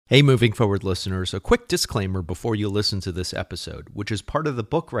Hey, Moving Forward listeners, a quick disclaimer before you listen to this episode, which is part of the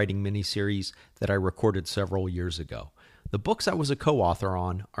book writing miniseries that I recorded several years ago. The books I was a co-author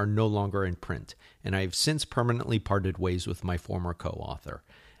on are no longer in print, and I have since permanently parted ways with my former co-author.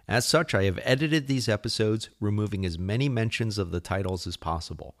 As such, I have edited these episodes, removing as many mentions of the titles as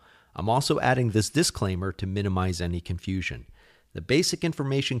possible. I'm also adding this disclaimer to minimize any confusion. The basic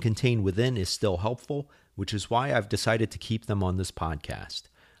information contained within is still helpful, which is why I've decided to keep them on this podcast.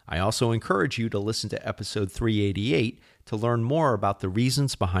 I also encourage you to listen to episode 388 to learn more about the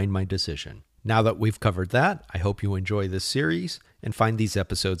reasons behind my decision. Now that we've covered that, I hope you enjoy this series and find these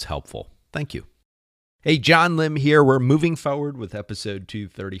episodes helpful. Thank you. Hey, John Lim here. We're moving forward with episode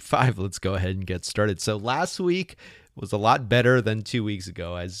 235. Let's go ahead and get started. So last week was a lot better than 2 weeks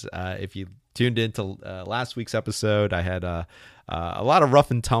ago. As if you tuned into last week's episode, I had a lot of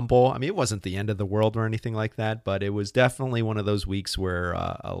rough and tumble. I mean, it wasn't the end of the world or anything like that, but it was definitely one of those weeks where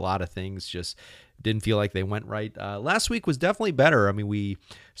a lot of things just didn't feel like they went right. Last week was definitely better. I mean, we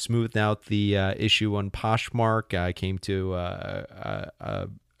smoothed out the issue on Poshmark. I came to a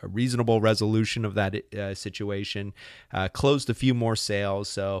reasonable resolution of that situation, closed a few more sales.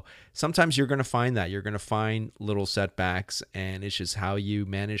 So sometimes you're going to find that. You're going to find little setbacks, and it's just how you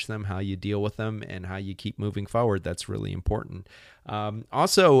manage them, how you deal with them, and how you keep moving forward. That's really important.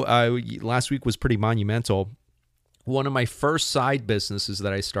 Also, last week was pretty monumental. One of my first side businesses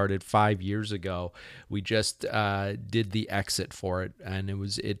that I started 5 years ago, we just did the exit for it, and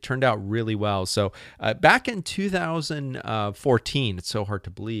it turned out really well. So back in 2014, it's so hard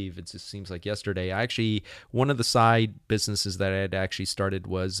to believe. It just seems like yesterday. One of the side businesses that I had actually started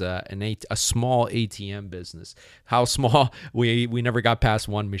was a small ATM business. How small? We never got past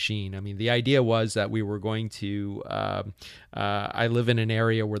one machine. I mean, the idea was that we were going to. I live in an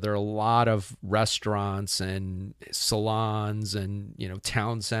area where there are a lot of restaurants and salons and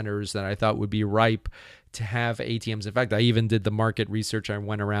town centers that I thought would be ripe to have ATMs. In fact, I even did the market research. I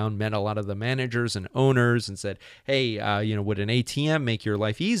went around, met a lot of the managers and owners, and said, "Hey, would an ATM make your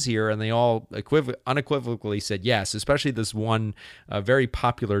life easier?" And they all unequivocally said yes. Especially this one very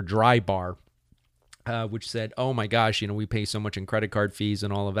popular dry bar. Which said, "Oh my gosh, we pay so much in credit card fees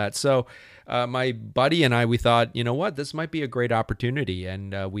and all of that." So my buddy and I, we thought, this might be a great opportunity.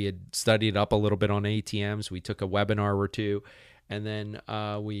 And we had studied up a little bit on ATMs. We took a webinar or two, and then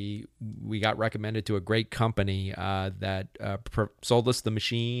we got recommended to a great company that sold us the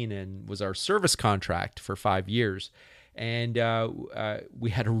machine and was our service contract for 5 years. And we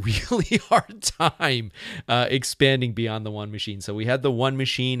had a really hard time expanding beyond the one machine. So we had the one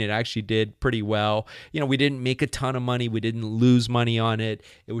machine. It actually did pretty well. We didn't make a ton of money. We didn't lose money on it.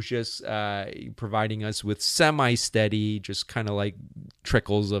 It was just providing us with semi-steady, just kind of like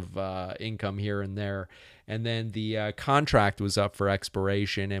trickles of income here and there. And then the contract was up for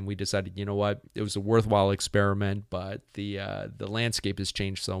expiration, and we decided, it was a worthwhile experiment, but the landscape has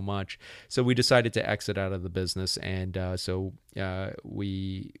changed so much. So we decided to exit out of the business, and so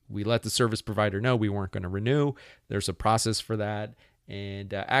we let the service provider know we weren't going to renew. There's a process for that.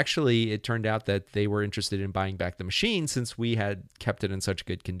 And actually, it turned out that they were interested in buying back the machine since we had kept it in such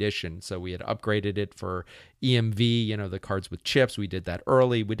good condition. So we had upgraded it for EMV, the cards with chips. We did that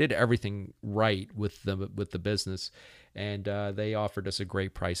early. We did everything right with the business, and they offered us a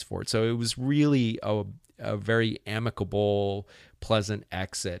great price for it. So it was really a very amicable, pleasant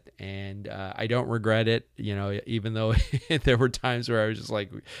exit, and I don't regret it. Even though there were times where I was just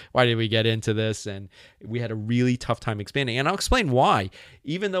like, "Why did we get into this?" And we had a really tough time expanding. And I'll explain why.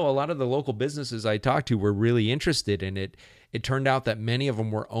 Even though a lot of the local businesses I talked to were really interested in it, it turned out that many of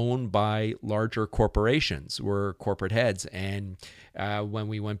them were owned by larger corporations, were corporate heads. And when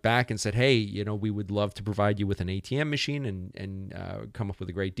we went back and said, "Hey, we would love to provide you with an ATM machine and come up with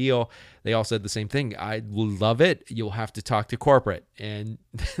a great deal," they all said the same thing. "I will love it. You'll have to talk to corporate." And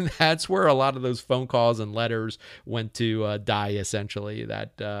that's where a lot of those phone calls and letters went to die, essentially.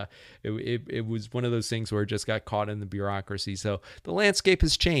 That it was one of those things where it just got caught in the bureaucracy. So the landscape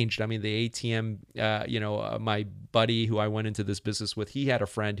has changed. I mean, the ATM, my buddy who I went into this business with, he had a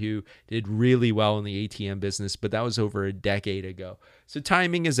friend who did really well in the ATM business, but that was over a decade ago. So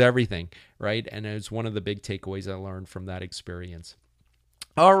timing is everything, right? And it's one of the big takeaways I learned from that experience.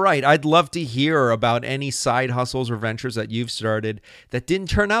 All right, I'd love to hear about any side hustles or ventures that you've started that didn't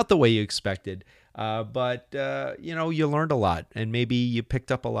turn out the way you expected. But you learned a lot, and maybe you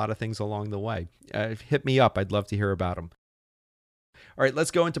picked up a lot of things along the way. Hit me up. I'd love to hear about them. All right,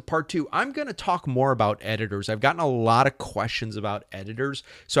 let's go into part 2. I'm going to talk more about editors. I've gotten a lot of questions about editors,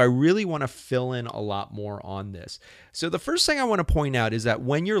 so I really want to fill in a lot more on this. So the first thing I want to point out is that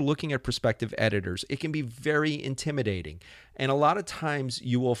when you're looking at prospective editors, it can be very intimidating. And a lot of times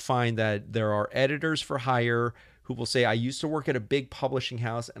you will find that there are editors for hire who will say, I used to work at a big publishing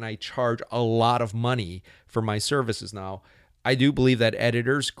house and I charge a lot of money for my services. Now, I do believe that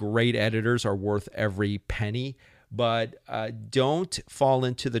great editors, are worth every penny, but don't fall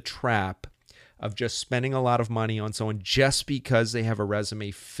into the trap of just spending a lot of money on someone just because they have a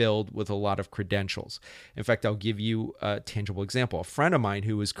resume filled with a lot of credentials. In fact, I'll give you a tangible example. A friend of mine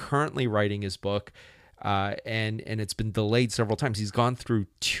who is currently writing his book, and it's been delayed several times. He's gone through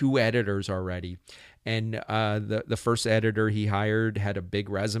 2 editors already. And the first editor he hired had a big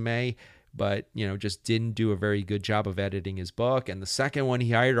resume, but just didn't do a very good job of editing his book. And the second one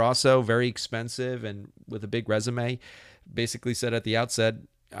he hired, also very expensive and with a big resume, basically said at the outset,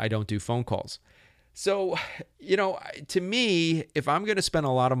 I don't do phone calls. So, to me, if I'm going to spend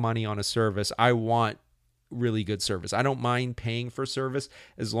a lot of money on a service, I want really good service. I don't mind paying for service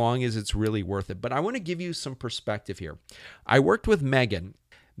as long as it's really worth it. But I want to give you some perspective here. I worked with Megan.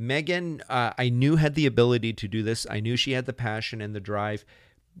 Megan, I knew had the ability to do this. I knew she had the passion and the drive,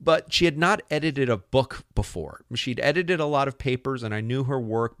 but she had not edited a book before. She'd edited a lot of papers, and I knew her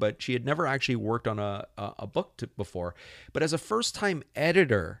work, but she had never actually worked on a book before. But as a first-time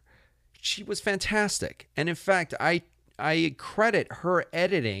editor, she was fantastic. And in fact, I credit her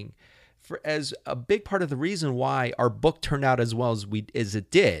editing as a big part of the reason why our book turned out as well as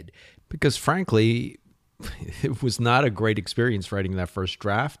it did. Because frankly, it was not a great experience writing that first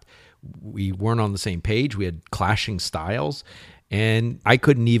draft. We weren't on the same page. We had clashing styles. And I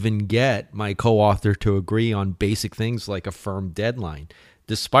couldn't even get my co-author to agree on basic things like a firm deadline.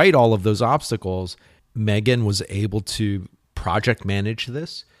 Despite all of those obstacles, Megan was able to project manage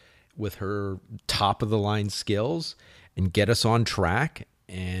this with her top-of-the-line skills and get us on track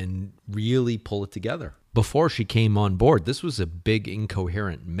and really pull it together. Before she came on board, this was a big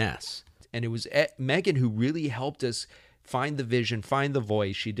incoherent mess. And it was Megan who really helped us find the vision, find the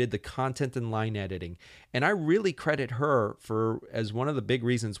voice. She did the content and line editing. And I really credit her as one of the big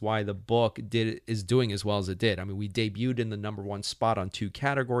reasons why the book is doing as well as it did. I mean, we debuted in the #1 spot on 2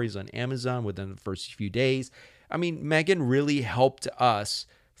 categories on Amazon within the first few days. I mean, Megan really helped us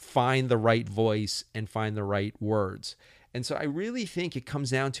find the right voice and find the right words. And so I really think it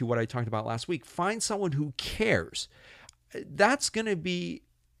comes down to what I talked about last week. Find someone who cares. That's going to be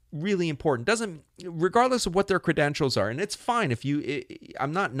really important. Regardless of what their credentials are. And it's fine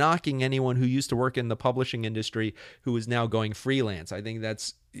I'm not knocking anyone who used to work in the publishing industry who is now going freelance. I think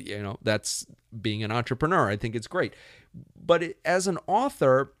that's being an entrepreneur. I think it's great. But as an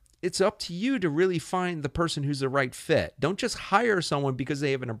author, it's up to you to really find the person who's the right fit. Don't just hire someone because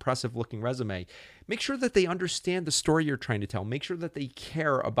they have an impressive looking resume. Make sure that they understand the story you're trying to tell. Make sure that they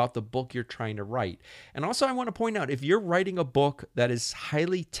care about the book you're trying to write. And also, I want to point out, if you're writing a book that is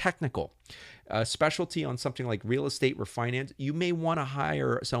highly technical, a specialty on something like real estate or finance, you may want to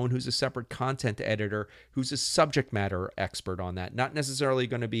hire someone who's a separate content editor, who's a subject matter expert on that. Not necessarily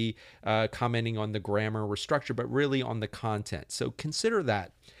going to be commenting on the grammar or structure, but really on the content. So consider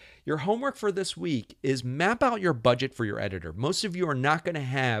that. Your homework for this week is map out your budget for your editor. Most of you are not going to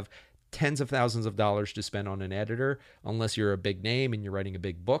have tens of thousands of dollars to spend on an editor unless you're a big name and you're writing a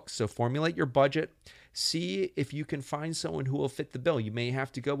big book. So formulate your budget. See if you can find someone who will fit the bill. You may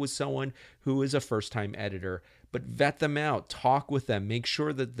have to go with someone who is a first-time editor, but vet them out. Talk with them. Make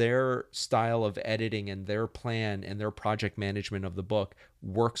sure that their style of editing and their plan and their project management of the book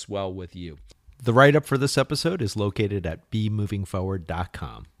works well with you. The write-up for this episode is located at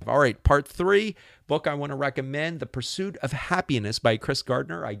bemovingforward.com. All right, part 3, book I want to recommend, The Pursuit of Happiness by Chris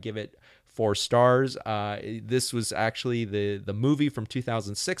Gardner. I give it 4 stars. This was actually the movie from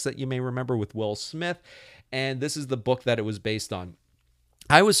 2006 that you may remember with Will Smith, and this is the book that it was based on.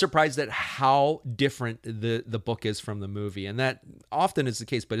 I was surprised at how different the book is from the movie, and that often is the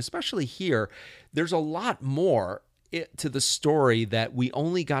case, but especially here, there's a lot more to the story that we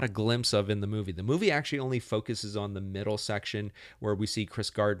only got a glimpse of in the movie. The movie actually only focuses on the middle section where we see Chris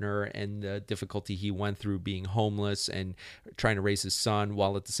Gardner and the difficulty he went through being homeless and trying to raise his son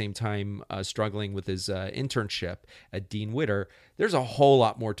while at the same time struggling with his internship at Dean Witter. There's a whole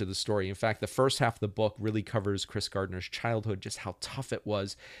lot more to the story. In fact, the first half of the book really covers Chris Gardner's childhood, just how tough it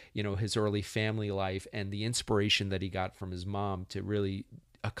was, his early family life and the inspiration that he got from his mom to really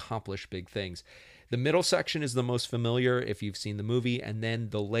accomplish big things. The middle section is the most familiar if you've seen the movie, and then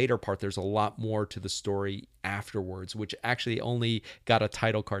the later part, there's a lot more to the story afterwards, which actually only got a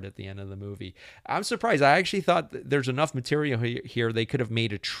title card at the end of the movie. I'm surprised. I actually thought there's enough material here. They could have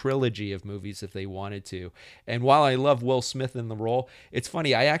made a trilogy of movies if they wanted to. And while I love Will Smith in the role, it's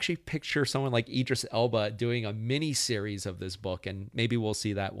funny. I actually picture someone like Idris Elba doing a mini series of this book, and maybe we'll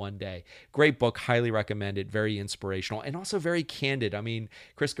see that one day. Great book, highly recommended, very inspirational, and also very candid. I mean,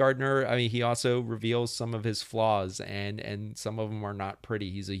 Chris Gardner, he also reveals some of his flaws, and some of them are not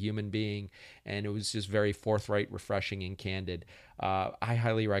pretty. He's a human being, and it was just very forthright, refreshing, and candid. I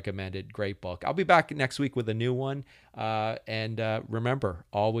highly recommend it. Great book. I'll be back next week with a new one. And remember,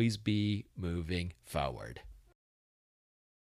 always be moving forward.